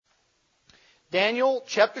Daniel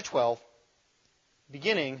chapter 12,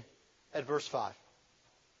 beginning at verse 5.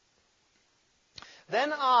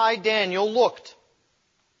 Then I, Daniel, looked,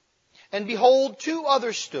 and behold, two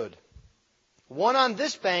others stood, one on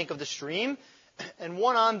this bank of the stream, and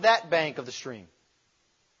one on that bank of the stream.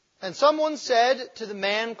 And someone said to the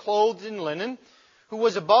man clothed in linen, who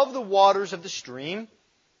was above the waters of the stream,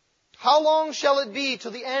 How long shall it be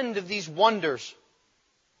till the end of these wonders?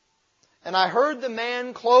 And I heard the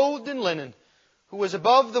man clothed in linen, who was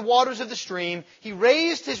above the waters of the stream, he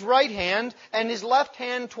raised his right hand and his left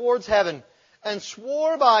hand towards heaven, and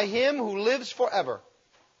swore by him who lives forever,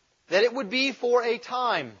 that it would be for a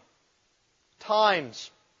time,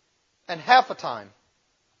 times, and half a time.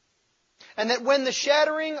 And that when the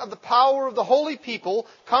shattering of the power of the holy people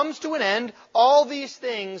comes to an end, all these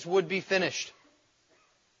things would be finished.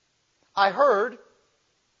 I heard,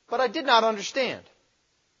 but I did not understand.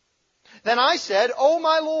 Then I said, O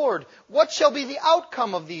my Lord, what shall be the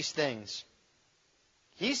outcome of these things?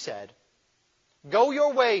 He said, Go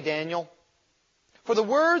your way, Daniel, for the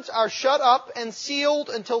words are shut up and sealed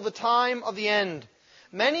until the time of the end.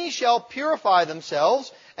 Many shall purify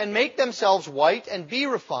themselves and make themselves white and be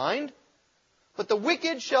refined, but the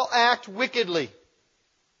wicked shall act wickedly.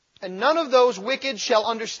 And none of those wicked shall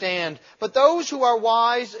understand, but those who are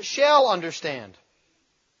wise shall understand.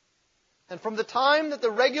 And from the time that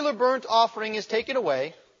the regular burnt offering is taken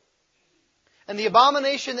away, and the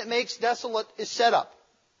abomination that makes desolate is set up,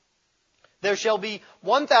 there shall be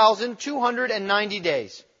 1,290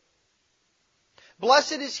 days.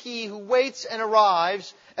 Blessed is he who waits and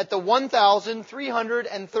arrives at the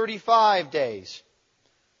 1,335 days.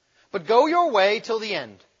 But go your way till the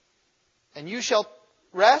end, and you shall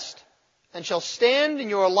rest and shall stand in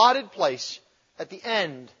your allotted place at the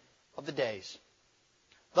end of the days.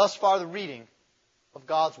 Thus far the reading of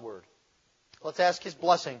God's Word. Let's ask His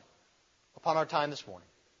blessing upon our time this morning.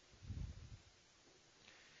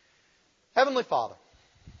 Heavenly Father,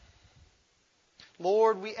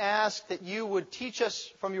 Lord, we ask that you would teach us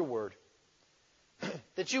from your Word,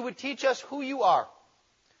 that you would teach us who you are,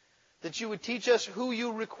 that you would teach us who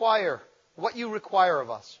you require, what you require of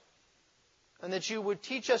us, and that you would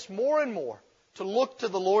teach us more and more to look to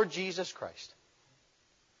the Lord Jesus Christ.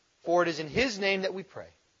 For it is in His name that we pray.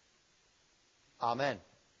 Amen.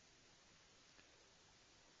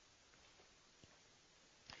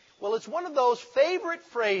 Well, it's one of those favorite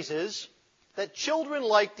phrases that children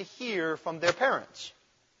like to hear from their parents.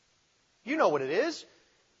 You know what it is.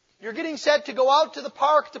 You're getting set to go out to the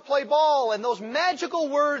park to play ball, and those magical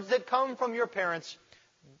words that come from your parents,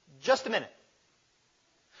 just a minute.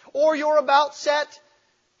 Or you're about set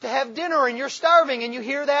to have dinner and you're starving and you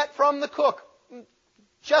hear that from the cook.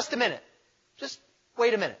 Just a minute. Just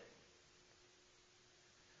wait a minute.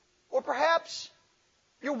 Or perhaps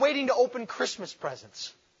you're waiting to open Christmas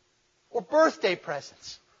presents or birthday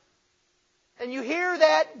presents. And you hear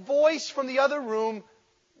that voice from the other room,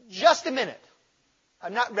 just a minute.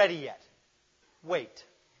 I'm not ready yet. Wait.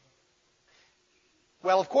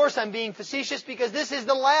 Well, of course I'm being facetious because this is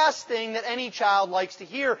the last thing that any child likes to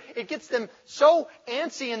hear. It gets them so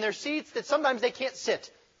antsy in their seats that sometimes they can't sit.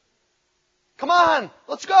 Come on,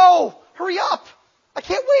 let's go. Hurry up. I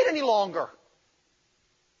can't wait any longer.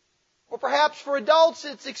 Or perhaps for adults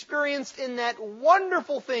it's experienced in that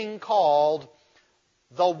wonderful thing called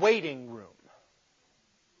the waiting room.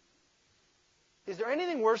 Is there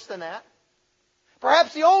anything worse than that?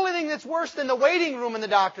 Perhaps the only thing that's worse than the waiting room in the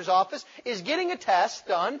doctor's office is getting a test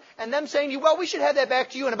done and them saying to you, well, we should have that back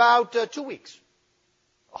to you in about 2 weeks.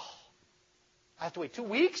 Oh, I have to wait 2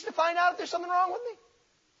 weeks to find out if there's something wrong with me?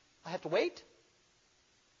 I have to wait?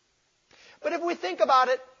 But if we think about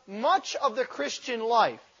it, much of the Christian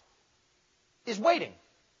life is waiting.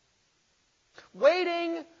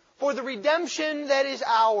 Waiting for the redemption that is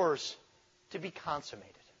ours to be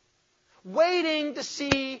consummated. Waiting to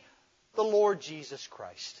see the Lord Jesus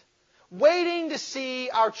Christ. Waiting to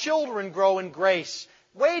see our children grow in grace.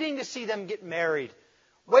 Waiting to see them get married.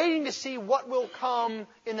 Waiting to see what will come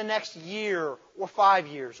in the next year or 5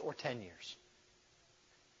 years or 10 years.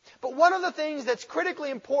 But one of the things that's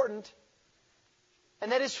critically important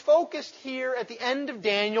and that is focused here at the end of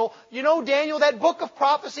Daniel. You know Daniel, that book of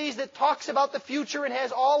prophecies that talks about the future and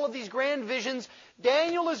has all of these grand visions.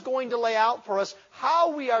 Daniel is going to lay out for us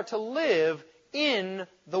how we are to live in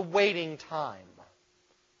the waiting time.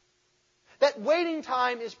 That waiting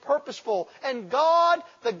time is purposeful. And God,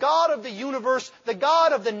 the God of the universe, the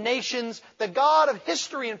God of the nations, the God of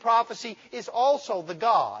history and prophecy, is also the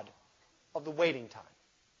God of the waiting time.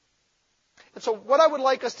 And so what I would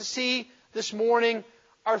like us to see this morning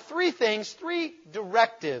are three things, three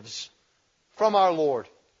directives from our Lord.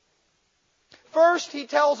 First, he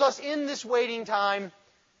tells us in this waiting time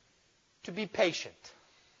to be patient.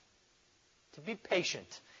 To be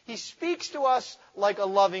patient. He speaks to us like a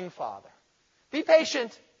loving father. Be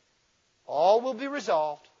patient. All will be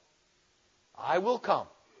resolved. I will come.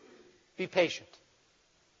 Be patient.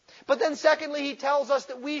 But then secondly, he tells us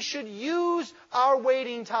that we should use our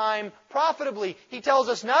waiting time profitably. He tells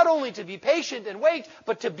us not only to be patient and wait,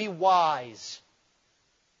 but to be wise.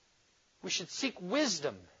 We should seek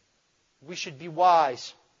wisdom. We should be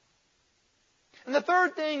wise. And the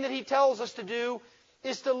third thing that he tells us to do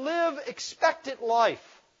is to live expectant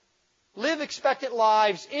life. Live expectant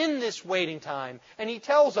lives in this waiting time. And he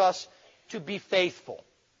tells us to be faithful.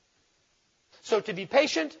 So to be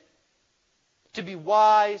patient, to be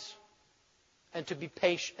wise, and to be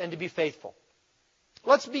patient and to be faithful.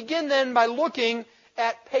 Let's begin then by looking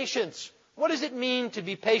at patience. What does it mean to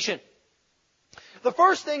be patient? The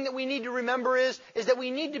first thing that we need to remember is that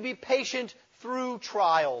we need to be patient through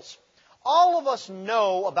trials. All of us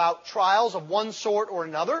know about trials of one sort or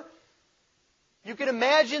another. You can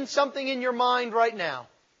imagine something in your mind right now.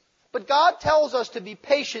 But God tells us to be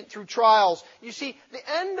patient through trials. You see, the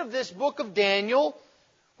end of this book of Daniel,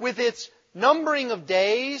 with its numbering of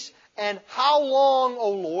days and how long,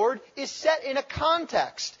 O Lord, is set in a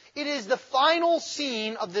context. It is the final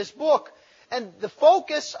scene of this book. And the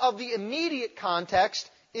focus of the immediate context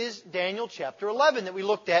is Daniel chapter 11 that we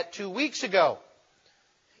looked at 2 weeks ago.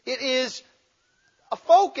 It is a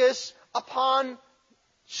focus upon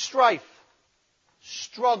strife,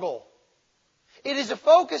 struggle. It is a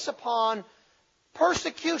focus upon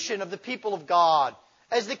persecution of the people of God,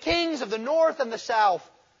 as the kings of the north and the south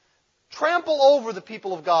trample over the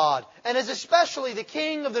people of God, and as especially the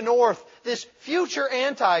king of the north, this future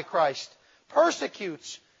Antichrist,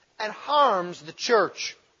 persecutes and harms the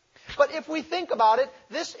church. But if we think about it,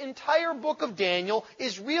 this entire book of Daniel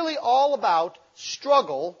is really all about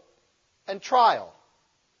struggle and trial.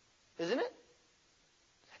 Isn't it?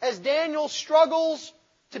 As Daniel struggles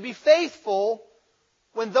to be faithful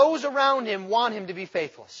when those around him want him to be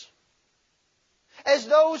faithless. As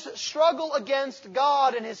those struggle against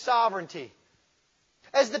God and His sovereignty.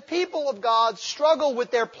 As the people of God struggle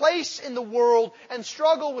with their place in the world and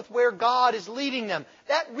struggle with where God is leading them.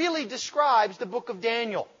 That really describes the book of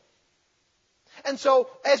Daniel. And so,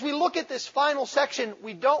 as we look at this final section,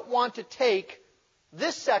 we don't want to take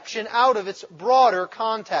this section out of its broader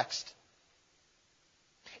context.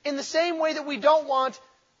 In the same way that we don't want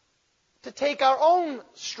to take our own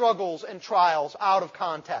struggles and trials out of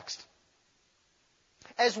context.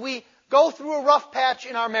 As we go through a rough patch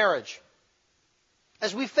in our marriage,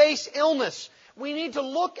 as we face illness, we need to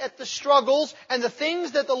look at the struggles and the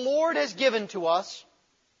things that the Lord has given to us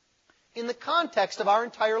in the context of our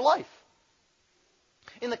entire life.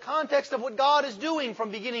 In the context of what God is doing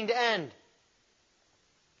from beginning to end.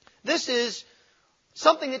 This is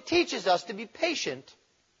something that teaches us to be patient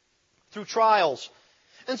through trials.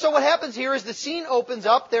 And so what happens here is the scene opens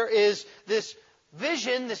up. There is this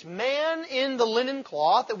vision, this man in the linen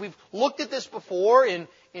cloth, that we've looked at this before in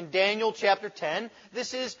Daniel chapter 10.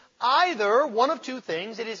 This is either one of two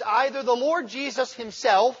things. It is either the Lord Jesus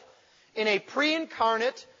Himself in a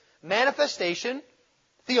pre-incarnate manifestation.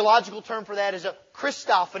 Theological term for that is a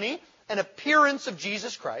Christophany, an appearance of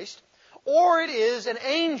Jesus Christ. Or it is an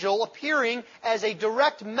angel appearing as a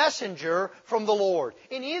direct messenger from the Lord.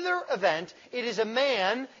 In either event, it is a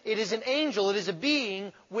man, it is an angel, it is a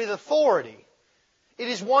being with authority. It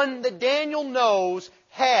is one that Daniel knows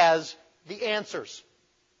has the answers.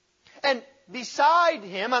 And beside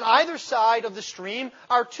him, on either side of the stream,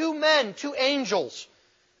 are two men, two angels.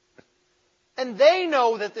 And they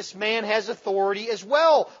know that this man has authority as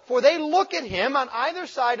well. For they look at him on either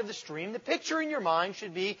side of the stream. The picture in your mind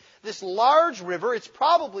should be this large river. It's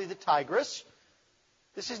probably the Tigris.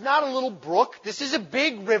 This is not a little brook. This is a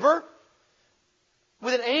big river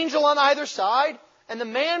with an angel on either side and the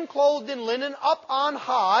man clothed in linen up on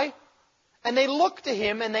high. And they look to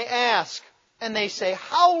him and they ask and they say,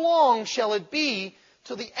 "How long shall it be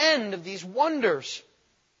till the end of these wonders?"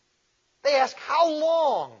 They ask, how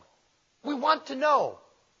long? We want to know.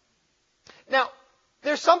 Now,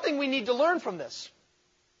 there's something we need to learn from this.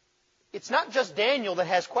 It's not just Daniel that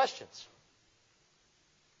has questions.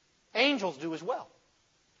 Angels do as well.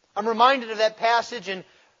 I'm reminded of that passage in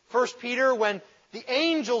 1 Peter when the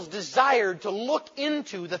angels desired to look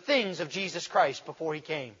into the things of Jesus Christ before He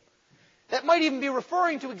came. That might even be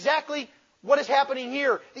referring to exactly what is happening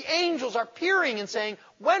here. The angels are peering and saying,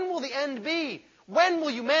 when will the end be? When will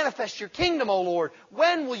you manifest your kingdom, O Lord?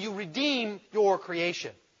 When will you redeem your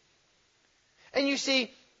creation? And you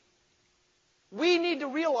see, we need to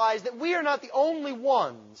realize that we are not the only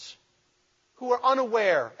ones who are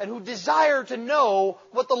unaware and who desire to know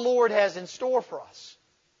what the Lord has in store for us.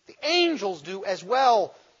 The angels do as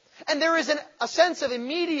well. And there is a sense of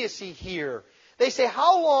immediacy here. They say,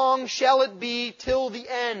 how long shall it be till the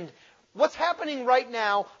end? What's happening right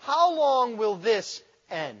now, how long will this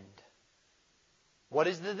end? What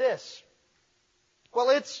is the this?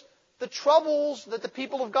 Well, it's the troubles that the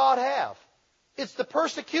people of God have. It's the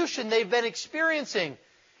persecution they've been experiencing.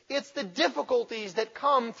 It's the difficulties that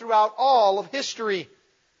come throughout all of history.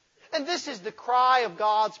 And this is the cry of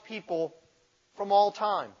God's people from all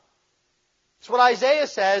time. It's what Isaiah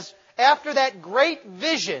says after that great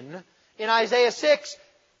vision in Isaiah 6.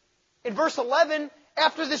 In verse 11,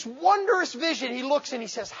 after this wondrous vision, he looks and he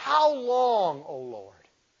says, how long, O Lord?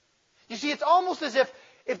 You see, it's almost as if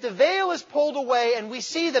the veil is pulled away and we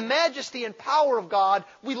see the majesty and power of God,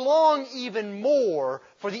 we long even more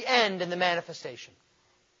for the end and the manifestation.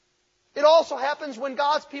 It also happens when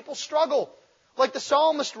God's people struggle. Like the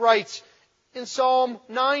psalmist writes in Psalm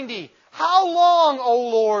 90, how long, O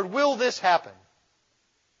Lord, will this happen?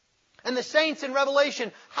 And the saints in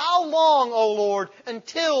Revelation, how long, O Lord,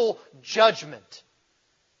 until judgment?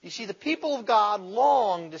 You see, the people of God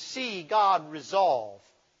long to see God resolve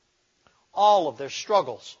all of their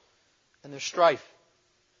struggles and their strife.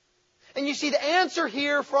 And you see, the answer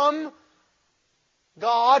here from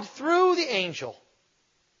God through the angel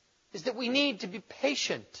is that we need to be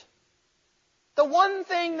patient. The one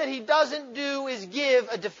thing that He doesn't do is give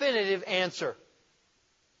a definitive answer.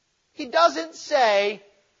 He doesn't say,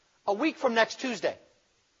 a week from next Tuesday.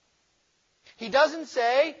 He doesn't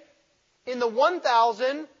say, in the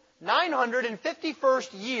 1951st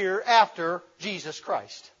year after Jesus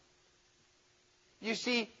Christ. You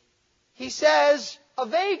see, He says a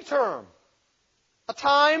vague term. A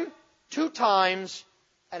time, 2 times,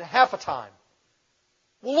 and half a time.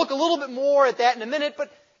 We'll look a little bit more at that in a minute,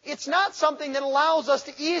 but it's not something that allows us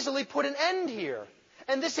to easily put an end here.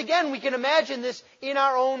 And this again, we can imagine this in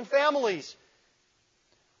our own families.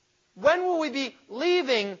 When will we be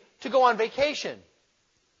leaving to go on vacation?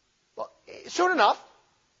 Well, soon enough.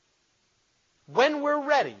 When we're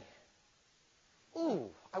ready.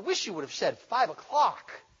 Ooh, I wish you would have said 5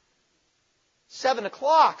 o'clock. 7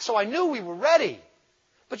 o'clock, so I knew we were ready.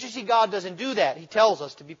 But you see, God doesn't do that. He tells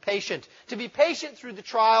us to be patient. To be patient through the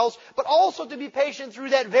trials, but also to be patient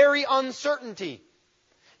through that very uncertainty.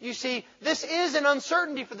 You see, this is an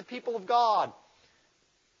uncertainty for the people of God.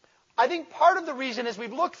 I think part of the reason, as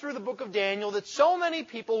we've looked through the book of Daniel, that so many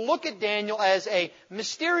people look at Daniel as a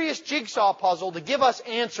mysterious jigsaw puzzle to give us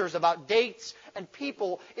answers about dates and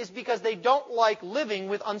people is because they don't like living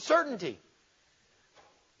with uncertainty.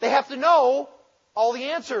 They have to know all the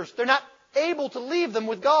answers. They're not able to leave them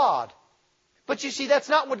with God. But you see, that's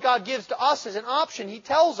not what God gives to us as an option. He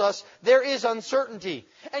tells us there is uncertainty.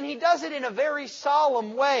 And He does it in a very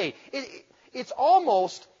solemn way. It's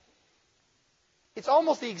almost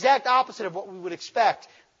the exact opposite of what we would expect.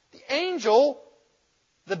 The angel,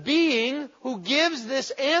 the being who gives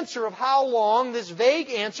this answer of how long, this vague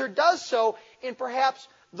answer, does so in perhaps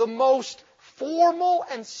the most formal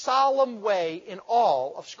and solemn way in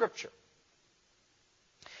all of Scripture.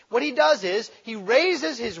 What He does is, He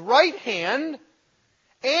raises His right hand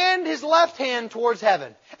and His left hand towards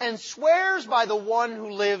heaven and swears by the one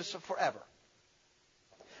who lives forever.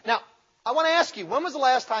 Now, I want to ask you, when was the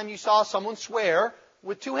last time you saw someone swear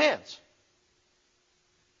with 2 hands?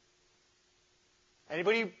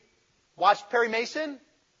 Anybody watch Perry Mason?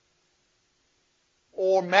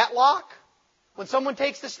 Or Matlock? When someone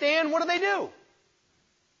takes the stand, what do?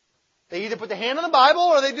 They either put the hand on the Bible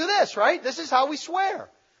or they do this, right? This is how we swear.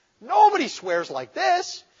 Nobody swears like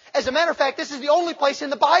this. As a matter of fact, this is the only place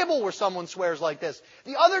in the Bible where someone swears like this.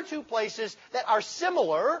 The other 2 places that are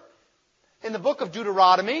similar in the book of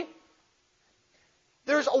Deuteronomy,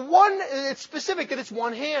 there's it's specific that it's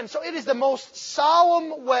 1 hand. So it is the most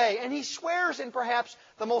solemn way. And he swears in perhaps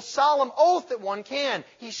the most solemn oath that one can.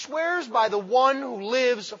 He swears by the one who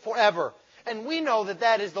lives forever. And we know that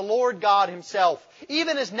that is the Lord God Himself.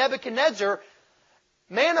 Even as Nebuchadnezzar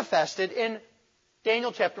manifested in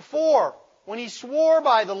Daniel chapter 4, when he swore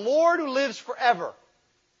by the Lord who lives forever.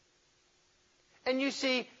 And you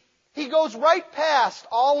see, he goes right past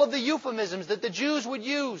all of the euphemisms that the Jews would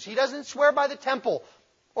use. He doesn't swear by the temple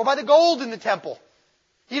or by the gold in the temple.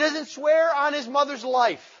 He doesn't swear on his mother's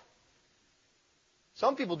life.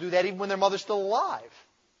 Some people do that even when their mother's still alive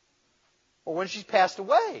or when she's passed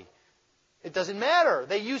away. It doesn't matter.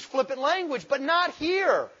 They use flippant language, but not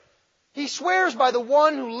here. He swears by the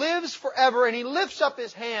one who lives forever, and he lifts up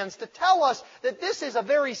his hands to tell us that this is a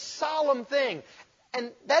very solemn thing.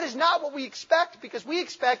 And that is not what we expect, because we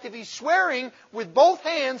expect if he's swearing with both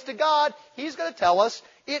hands to God, he's going to tell us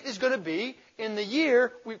it is going to be in the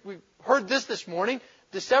year, we heard this morning,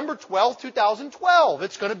 December 12th, 2012.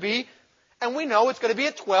 It's going to be, and we know it's going to be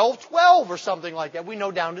at 12:12 or something like that. We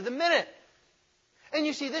know down to the minute. And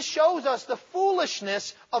you see, this shows us the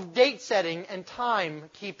foolishness of date setting and time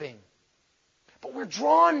keeping. But we're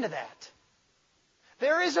drawn to that.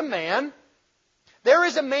 There is a man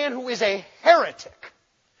who is a heretic,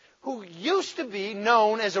 who used to be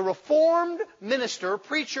known as a Reformed minister,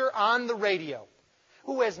 preacher on the radio,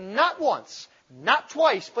 who has not once, not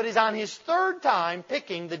twice, but is on his third time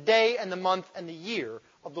picking the day and the month and the year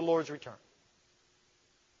of the Lord's return.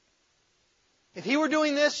 If he were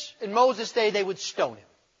doing this in Moses' day, they would stone him.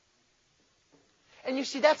 And you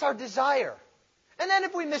see, that's our desire. And then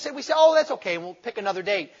if we miss it, we say, oh, that's okay, we'll pick another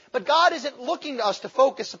date. But God isn't looking to us to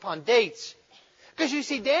focus upon dates. Because you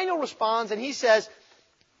see, Daniel responds and he says,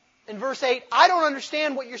 in verse 8, I don't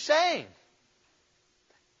understand what you're saying.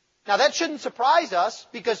 Now that shouldn't surprise us,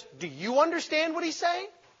 because do you understand what he's saying?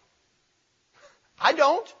 I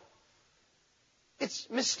don't. It's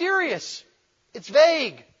mysterious. It's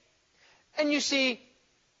vague. And you see,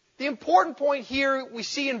 the important point here we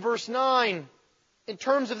see in verse 9, in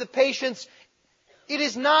terms of the patience, it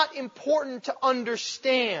is not important to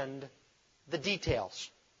understand the details.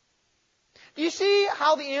 Do you see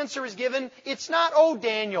how the answer is given? It's not, oh,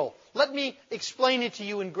 Daniel, let me explain it to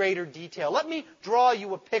you in greater detail. Let me draw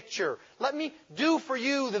you a picture. Let me do for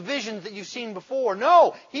you the visions that you've seen before.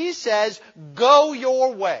 No, he says, go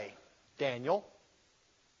your way, Daniel.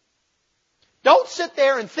 Don't sit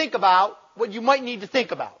there and think about what you might need to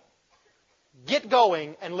think about. Get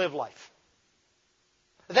going and live life.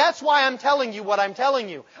 That's why I'm telling you what I'm telling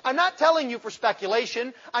you. I'm not telling you for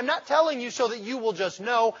speculation. I'm not telling you so that you will just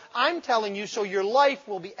know. I'm telling you so your life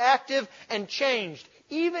will be active and changed,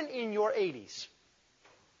 even in your 80s.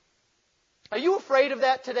 Are you afraid of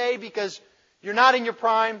that today because you're not in your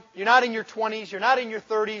prime, you're not in your 20s, you're not in your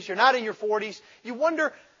 30s, you're not in your 40s? You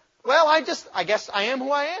wonder, well, I guess I am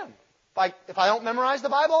who I am. If I don't memorize the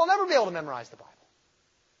Bible, I'll never be able to memorize the Bible.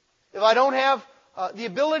 If I don't have the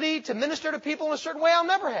ability to minister to people in a certain way, I'll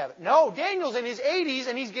never have it. No, Daniel's in his 80s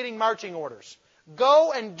and he's getting marching orders.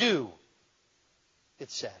 Go and do,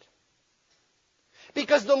 it said.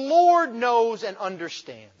 Because the Lord knows and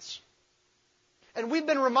understands. And we've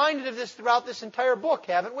been reminded of this throughout this entire book,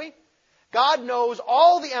 haven't we? God knows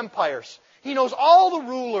all the empires. He knows all the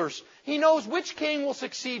rulers. He knows which king will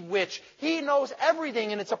succeed which. He knows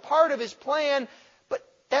everything, and it's a part of His plan. But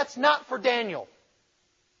that's not for Daniel.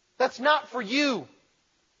 That's not for you.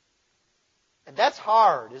 And that's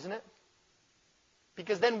hard, isn't it?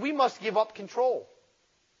 Because then we must give up control.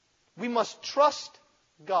 We must trust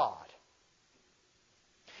God.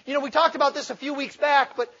 You know, we talked about this a few weeks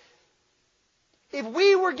back, but if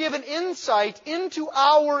we were given insight into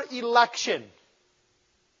our election,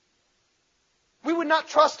 we would not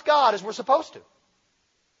trust God as we're supposed to.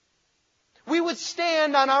 We would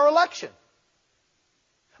stand on our election.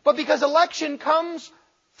 But because election comes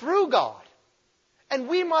through God, and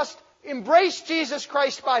we must embrace Jesus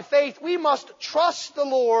Christ by faith, we must trust the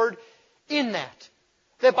Lord in that.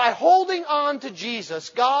 That by holding on to Jesus,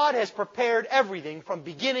 God has prepared everything from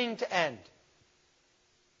beginning to end.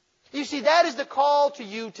 You see, that is the call to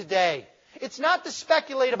you today. It's not to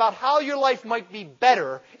speculate about how your life might be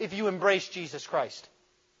better if you embrace Jesus Christ.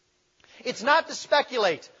 It's not to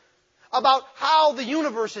speculate about how the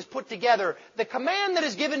universe is put together. The command that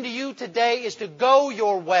is given to you today is to go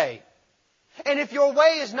your way. And if your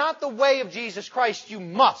way is not the way of Jesus Christ, you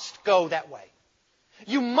must go that way.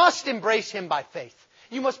 You must embrace Him by faith.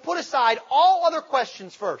 You must put aside all other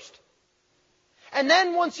questions first. And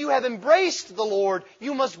then once you have embraced the Lord,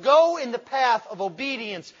 you must go in the path of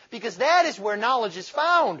obedience, because that is where knowledge is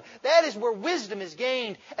found. That is where wisdom is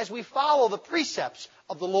gained as we follow the precepts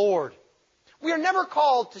of the Lord. We are never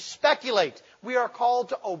called to speculate. We are called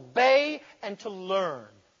to obey and to learn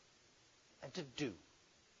and to do.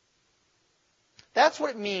 That's what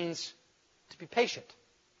it means to be patient.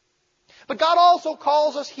 But God also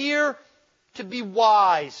calls us here to be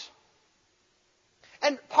wise.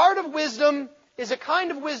 And part of wisdom is a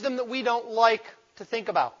kind of wisdom that we don't like to think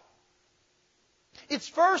about. It's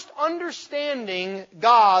first understanding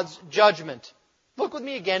God's judgment. Look with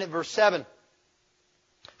me again at verse 7.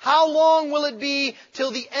 How long will it be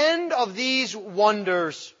till the end of these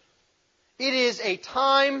wonders? It is a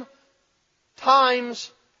time,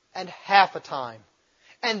 times, and half a time.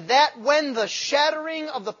 And that when the shattering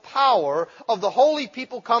of the power of the holy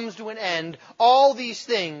people comes to an end, all these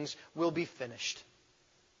things will be finished.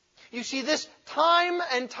 You see, this time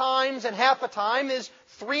and times and half a time is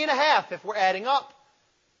 3.5 if we're adding up.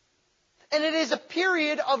 And it is a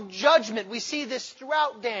period of judgment. We see this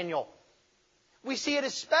throughout Daniel. We see it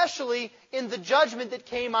especially in the judgment that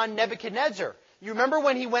came on Nebuchadnezzar. You remember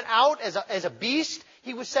when he went out as a beast?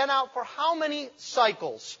 He was sent out for how many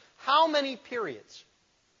cycles? How many periods?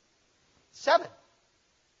 7.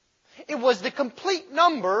 It was the complete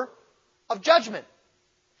number of judgment.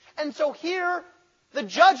 And so here, the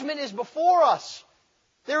judgment is before us.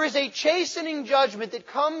 There is a chastening judgment that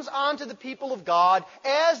comes onto the people of God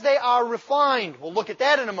as they are refined. We'll look at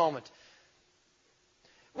that in a moment.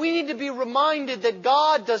 We need to be reminded that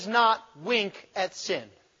God does not wink at sin.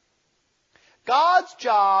 God's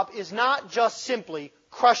job is not just simply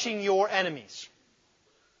crushing your enemies.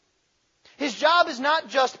 His job is not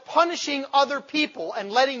just punishing other people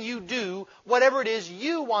and letting you do whatever it is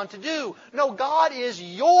you want to do. No, God is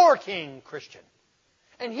your King, Christian.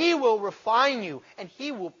 And He will refine you and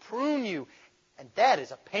He will prune you. And that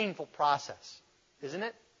is a painful process, isn't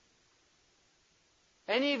it?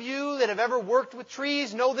 Any of you that have ever worked with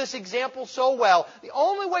trees know this example so well. The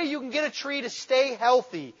only way you can get a tree to stay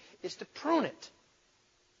healthy is to prune it.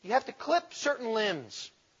 You have to clip certain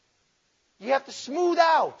limbs. You have to smooth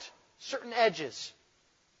out certain edges.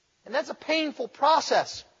 And that's a painful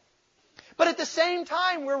process. But at the same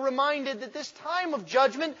time, we're reminded that this time of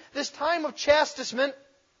judgment, this time of chastisement,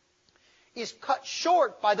 is cut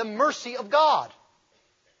short by the mercy of God.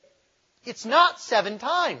 It's not 7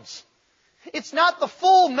 times. It's not the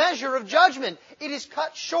full measure of judgment. It is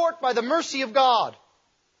cut short by the mercy of God.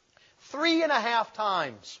 3.5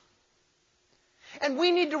 times. And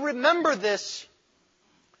we need to remember this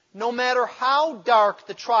no matter how dark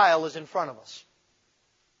the trial is in front of us.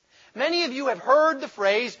 Many of you have heard the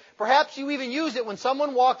phrase, perhaps you even use it when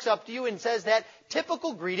someone walks up to you and says that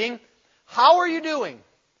typical greeting, "How are you doing?"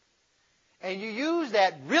 And you use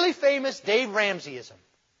that really famous Dave Ramseyism.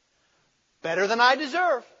 "Better than I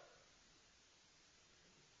deserve."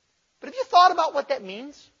 But have you thought about what that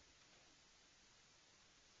means?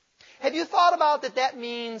 Have you thought about that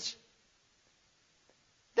means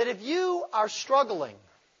that if you are struggling,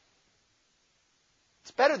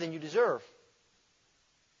 it's better than you deserve?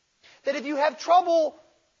 That if you have trouble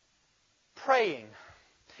praying,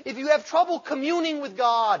 if you have trouble communing with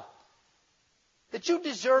God, that you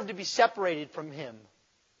deserve to be separated from Him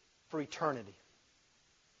for eternity?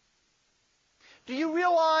 Do you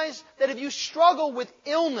realize that if you struggle with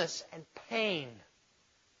illness and pain,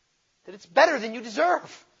 that it's better than you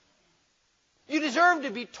deserve? You deserve to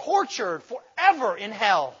be tortured forever in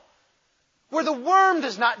hell, where the worm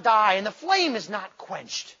does not die and the flame is not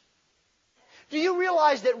quenched. Do you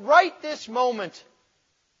realize that right this moment,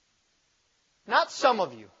 not some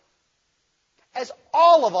of you, as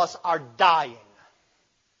all of us are dying,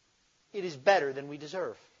 it is better than we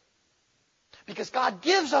deserve? Because God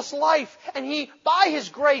gives us life, and He, by His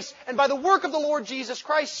grace and by the work of the Lord Jesus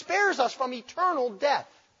Christ, spares us from eternal death.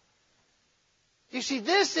 You see,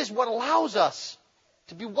 this is what allows us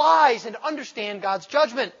to be wise and to understand God's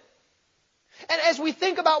judgment. And as we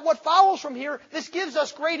think about what follows from here, this gives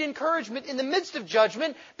us great encouragement in the midst of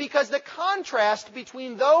judgment, because the contrast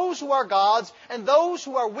between those who are God's and those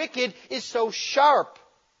who are wicked is so sharp.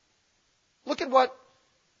 Look at what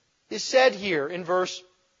is said here in verse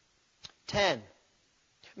 10.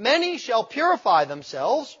 "Many shall purify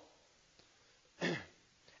themselves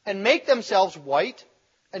and make themselves white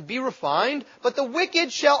and be refined, but the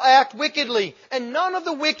wicked shall act wickedly, and none of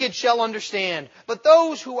the wicked shall understand, but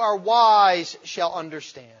those who are wise shall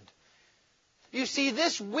understand." You see,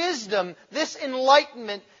 this wisdom, this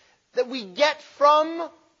enlightenment that we get from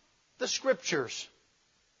the Scriptures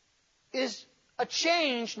is a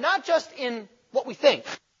change not just in what we think.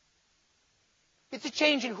 It's a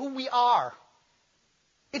change in who we are.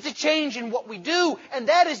 It's a change in what we do, and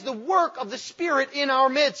that is the work of the Spirit in our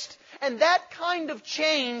midst. And that kind of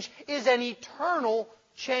change is an eternal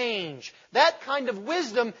change. That kind of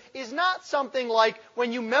wisdom is not something like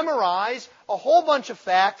when you memorize a whole bunch of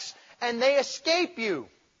facts and they escape you.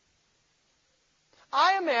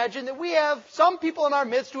 I imagine that we have some people in our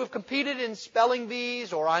midst who have competed in spelling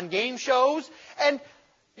bees or on game shows, and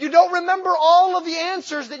you don't remember all of the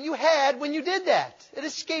answers that you had when you did that. It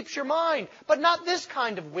escapes your mind. But not this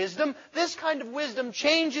kind of wisdom. This kind of wisdom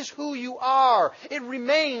changes who you are. It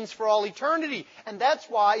remains for all eternity. And that's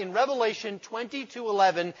why in Revelation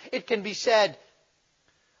 22:11 it can be said,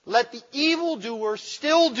 "Let the evildoer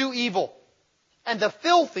still do evil, and the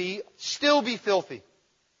filthy still be filthy,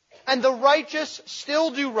 and the righteous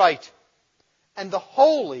still do right, and the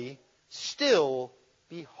holy still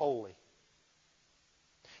be holy."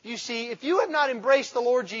 You see, if you have not embraced the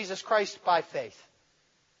Lord Jesus Christ by faith,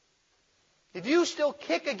 if you still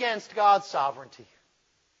kick against God's sovereignty,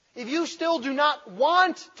 if you still do not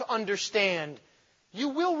want to understand, you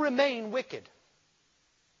will remain wicked.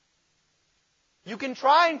 You can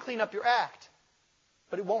try and clean up your act,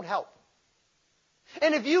 but it won't help.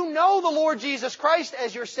 And if you know the Lord Jesus Christ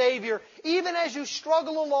as your Savior, even as you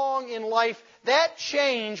struggle along in life, that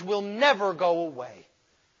change will never go away.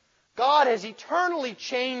 God has eternally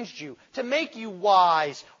changed you to make you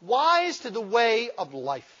wise, wise to the way of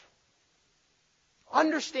life.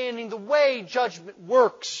 Understanding the way judgment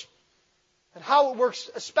works and how it works,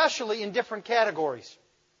 especially in different categories.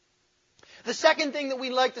 The second thing that we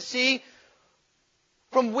like to see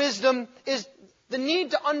from wisdom is the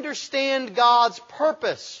need to understand God's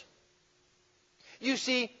purpose. You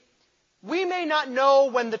see, we may not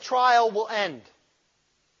know when the trial will end.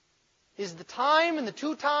 Is the time and the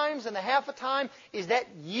 2 times and the half a time, is that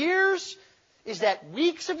years? Is that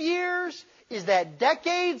weeks of years? Is that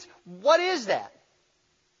decades? What is that?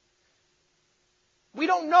 We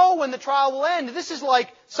don't know when the trial will end. This is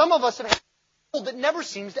like some of us have had a trial that never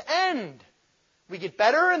seems to end. We get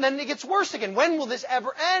better and then it gets worse again. When will this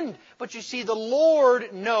ever end? But you see, the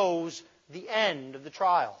Lord knows the end of the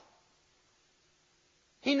trial.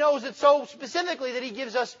 He knows it so specifically that He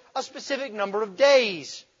gives us a specific number of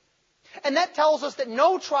days. And that tells us that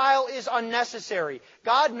no trial is unnecessary.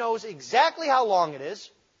 God knows exactly how long it is,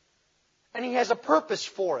 and He has a purpose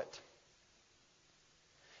for it.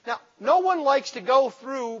 Now, no one likes to go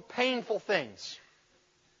through painful things.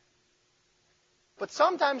 But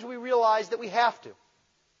sometimes we realize that we have to.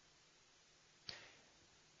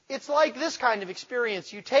 It's like this kind of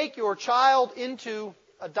experience. You take your child into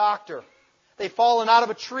a doctor. They've fallen out of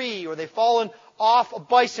a tree or they've fallen off a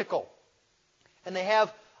bicycle. And they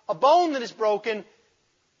have a bone that is broken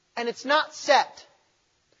and it's not set.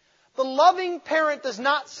 The loving parent does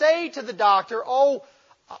not say to the doctor, "Oh,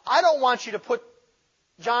 I don't want you to put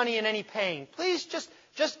Johnny in any pain. Please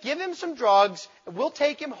just give him some drugs, and we'll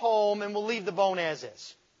take him home, and we'll leave the bone as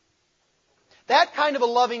is." That kind of a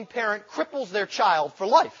loving parent cripples their child for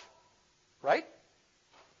life. Right?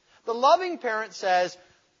 The loving parent says,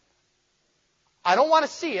 "I don't want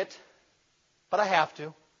to see it, but I have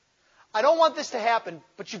to. I don't want this to happen,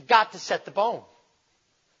 but you've got to set the bone."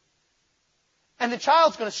 And the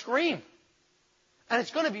child's going to scream. And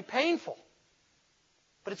it's going to be painful.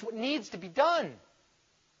 But it's what needs to be done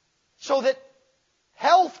so that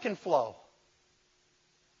health can flow.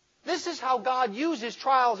 This is how God uses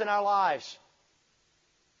trials in our lives.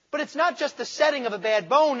 But it's not just the setting of a bad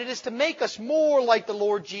bone. It is to make us more like the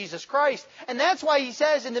Lord Jesus Christ. And that's why He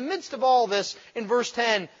says in the midst of all this, in verse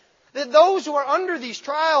 10, that those who are under these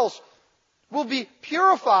trials will be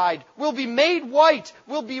purified, will be made white,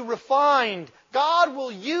 will be refined. God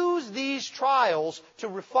will use these trials to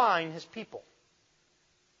refine His people.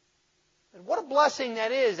 And what a blessing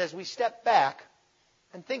that is as we step back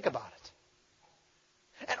and think about it.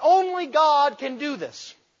 And only God can do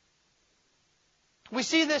this. We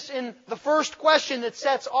see this in the first question that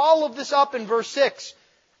sets all of this up in verse 6.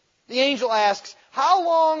 The angel asks, "How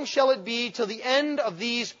long shall it be till the end of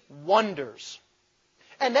these wonders?"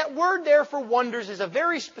 And that word there for wonders is a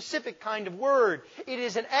very specific kind of word. It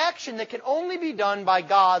is an action that can only be done by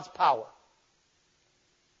God's power.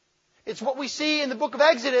 It's what we see in the book of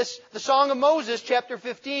Exodus, the Song of Moses, chapter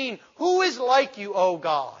 15. "Who is like you, O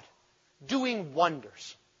God, doing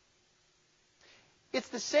wonders?" It's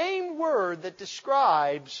the same word that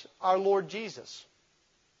describes our Lord Jesus.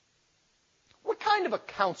 What kind of a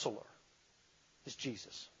counselor is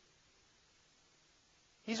Jesus?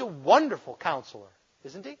 He's a wonderful counselor,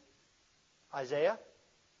 isn't He? Isaiah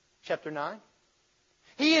chapter 9.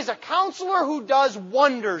 He is a counselor who does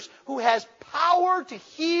wonders, who has power to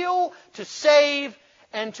heal, to save,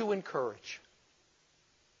 and to encourage.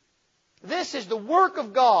 This is the work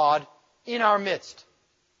of God in our midst.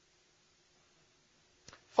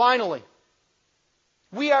 Finally,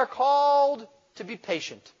 we are called to be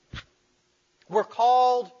patient. We're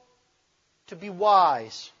called to be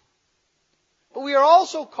wise. But we are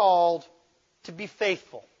also called to be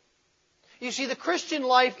faithful. You see, the Christian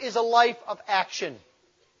life is a life of action.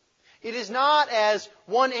 It is not, as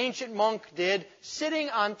one ancient monk did, sitting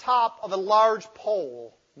on top of a large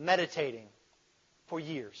pole meditating for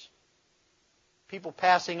years. People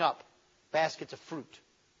passing up baskets of fruit.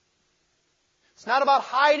 It's not about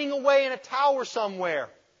hiding away in a tower somewhere.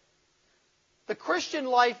 The Christian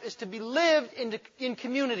life is to be lived in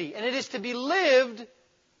community, and it is to be lived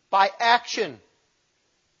by action.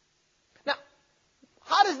 Now,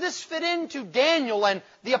 how does this fit into Daniel and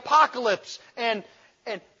the apocalypse and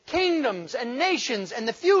kingdoms and nations and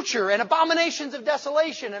the future and abominations of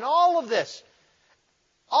desolation and all of this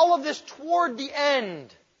toward the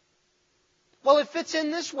end. Well, it fits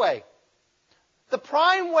in this way. The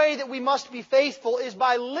prime way that we must be faithful is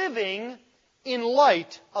by living in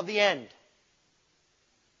light of the end.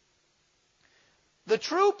 The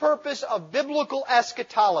true purpose of biblical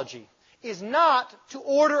eschatology is not to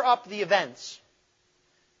order up the events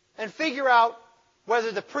and figure out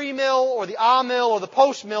whether the pre-mill or the a-mill or the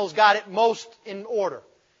post-mills got it most in order.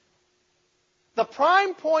 The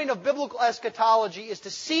prime point of biblical eschatology is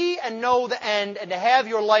to see and know the end and to have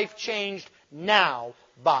your life changed now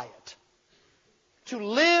by it. To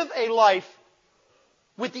live a life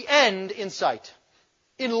with the end in sight,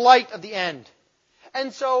 in light of the end.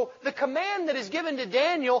 And so the command that is given to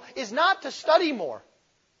Daniel is not to study more.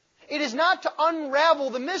 It is not to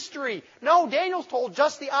unravel the mystery. No, Daniel's told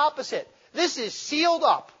just the opposite. This is sealed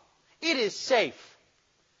up. It is safe.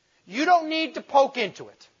 You don't need to poke into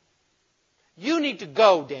it. You need to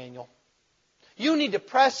go, Daniel. You need to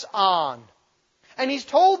press on. And he's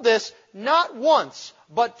told this not once,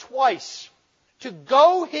 but twice. To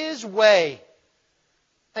go his way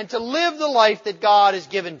and to live the life that God has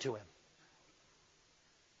given to him.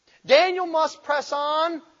 Daniel must press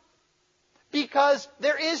on because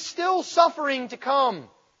there is still suffering to come.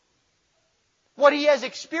 What he has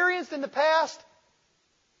experienced in the past,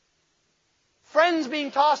 friends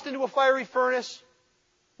being tossed into a fiery furnace,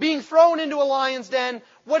 being thrown into a lion's den,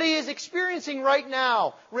 what he is experiencing right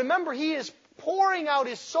now. Remember, he is pouring out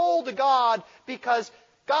his soul to God because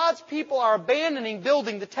God's people are abandoning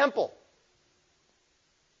building the temple.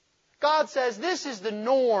 God says this is the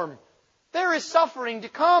norm. There is suffering to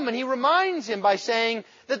come, and He reminds him by saying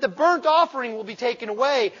that the burnt offering will be taken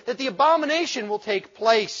away, that the abomination will take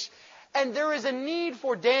place. And there is a need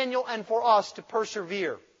for Daniel and for us to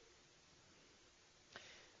persevere.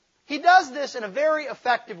 He does this in a very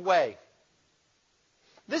effective way.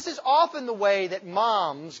 This is often the way that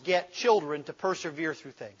moms get children to persevere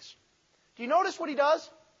through things. Do you notice what he does?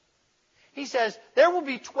 He says, there will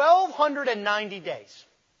be 1,290 days.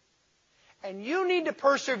 And you need to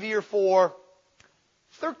persevere for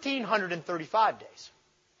 1,335 days.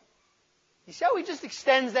 You see how he just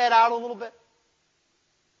extends that out a little bit?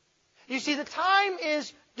 You see, the time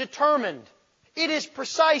is determined. It is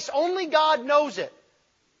precise. Only God knows it.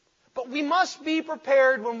 But we must be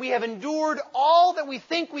prepared when we have endured all that we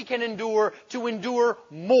think we can endure to endure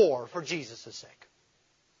more for Jesus' sake.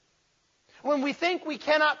 When we think we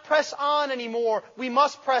cannot press on anymore, we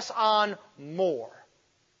must press on more.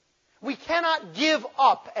 We cannot give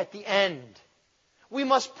up at the end. We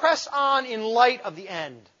must press on in light of the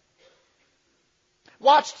end.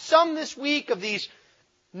 Watched some this week of these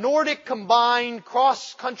Nordic combined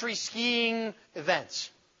cross-country skiing events.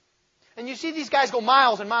 And you see these guys go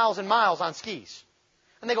miles and miles and miles on skis.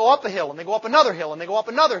 And they go up a hill, and they go up another hill, and they go up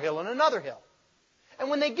another hill, and another hill. And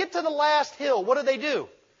when they get to the last hill, what do?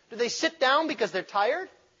 Do they sit down because they're tired?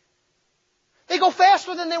 They go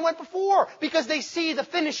faster than they went before because they see the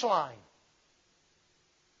finish line.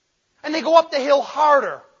 And they go up the hill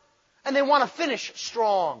harder. And they want to finish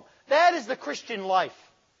strong. That is the Christian life.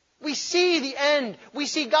 We see the end. We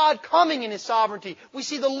see God coming in His sovereignty. We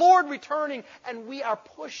see the Lord returning. And we are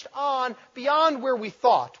pushed on beyond where we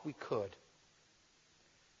thought we could.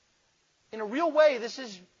 In a real way, this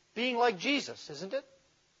is being like Jesus, isn't it?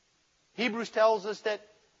 Hebrews tells us that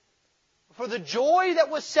for the joy that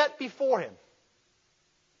was set before Him,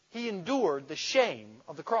 He endured the shame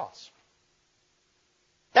of the cross.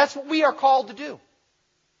 That's what we are called to do.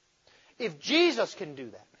 If Jesus can do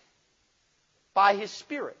that, by His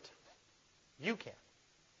Spirit, you can.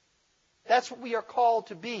 That's what we are called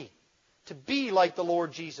to be like the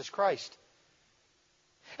Lord Jesus Christ.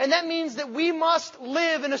 And that means that we must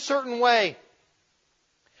live in a certain way.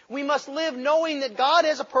 We must live knowing that God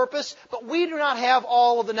has a purpose, but we do not have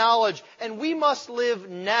all of the knowledge. And we must live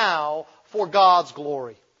now for God's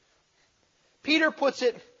glory. Peter puts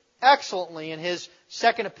it excellently in his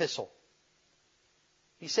second epistle.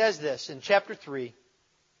 He says this in chapter 3,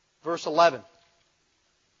 verse 11.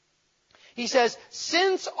 He says,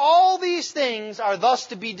 since all these things are thus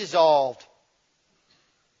to be dissolved,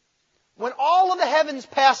 when all of the heavens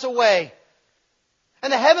pass away,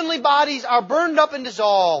 and the heavenly bodies are burned up and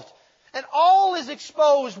dissolved, and all is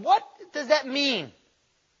exposed, what does that mean?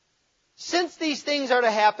 Since these things are to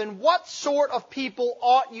happen, what sort of people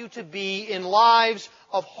ought you to be in lives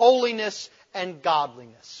of holiness and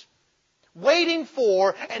godliness, waiting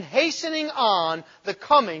for and hastening on the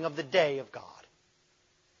coming of the day of God?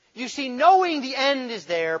 You see, knowing the end is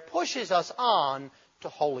there pushes us on to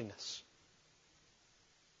holiness.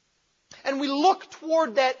 and we look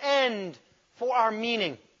toward that end for our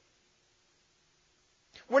meaning.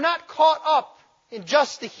 We're not caught up in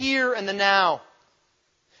just the here and the now.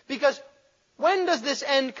 Because when does this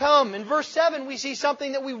end come? In verse 7 we see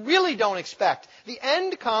something that we really don't expect. The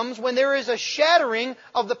end comes when there is a shattering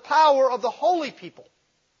of the power of the holy people.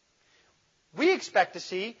 We expect to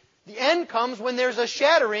see the end comes when there's a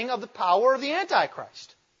shattering of the power of the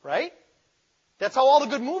Antichrist. Right? That's how all the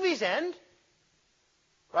good movies end.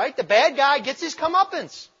 Right? The bad guy gets his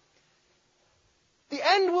comeuppance. The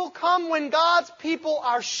end will come when God's people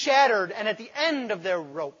are shattered and at the end of their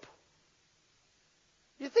rope.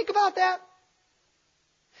 You think about that?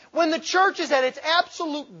 When the church is at its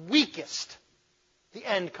absolute weakest, the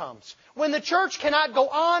end comes. When the church cannot go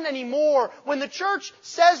on anymore, when the church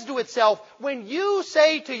says to itself, when you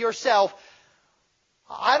say to yourself,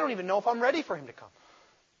 I don't even know if I'm ready for Him to come.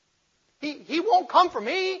 He won't come for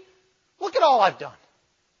me. Look at all I've done.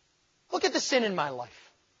 Look at the sin in my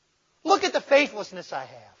life. Look at the faithlessness I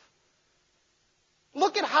have.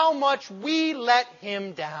 Look at how much we let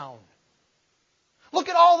Him down. Look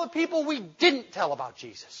at all the people we didn't tell about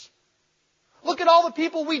Jesus. Look at all the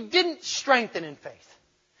people we didn't strengthen in faith.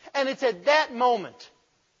 And it's at that moment,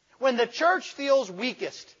 when the church feels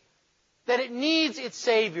weakest, that it needs its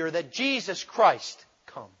Savior, that Jesus Christ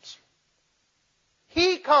comes.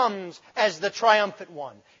 He comes as the triumphant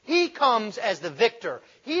one. He comes as the victor.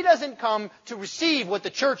 He doesn't come to receive what the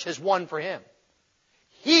church has won for Him.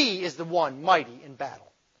 He is the one mighty in battle.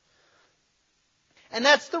 And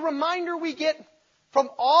that's the reminder we get from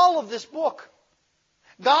all of this book.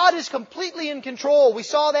 God is completely in control. We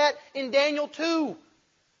saw that in Daniel 2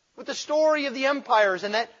 with the story of the empires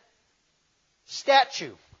and that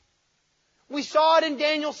statue. We saw it in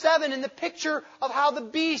Daniel 7 in the picture of how the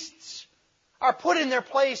beasts are put in their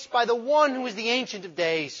place by the one who is the Ancient of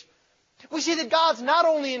Days. We see that God's not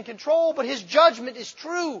only in control, but His judgment is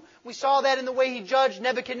true. We saw that in the way He judged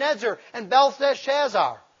Nebuchadnezzar and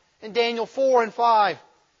Belshazzar in Daniel 4 and 5.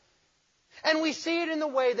 And we see it in the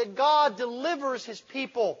way that God delivers His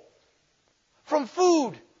people from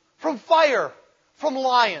food, from fire, from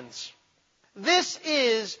lions. This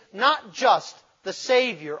is not just the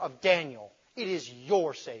Savior of Daniel. It is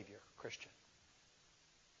your Savior, Christian.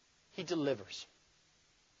 He delivers.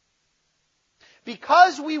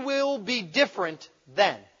 Because we will be different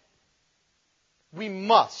then, we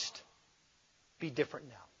must be different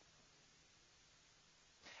now.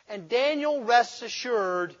 And Daniel rests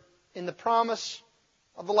assured in the promise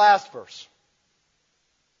of the last verse.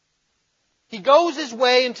 He goes his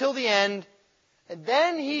way until the end, and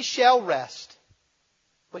then he shall rest,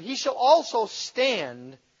 but he shall also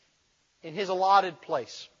stand in his allotted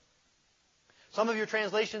place. Some of your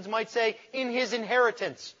translations might say, in his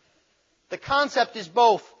inheritance. The concept is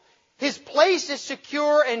both. His place is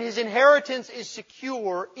secure and his inheritance is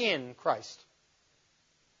secure in Christ.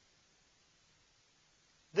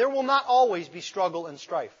 There will not always be struggle and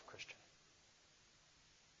strife, Christian.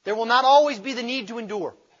 There will not always be the need to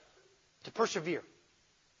endure, to persevere.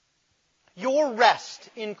 Your rest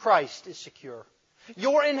in Christ is secure.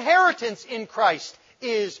 Your inheritance in Christ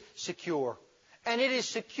is secure. And it is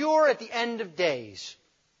secure at the end of days.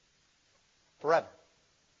 Forever.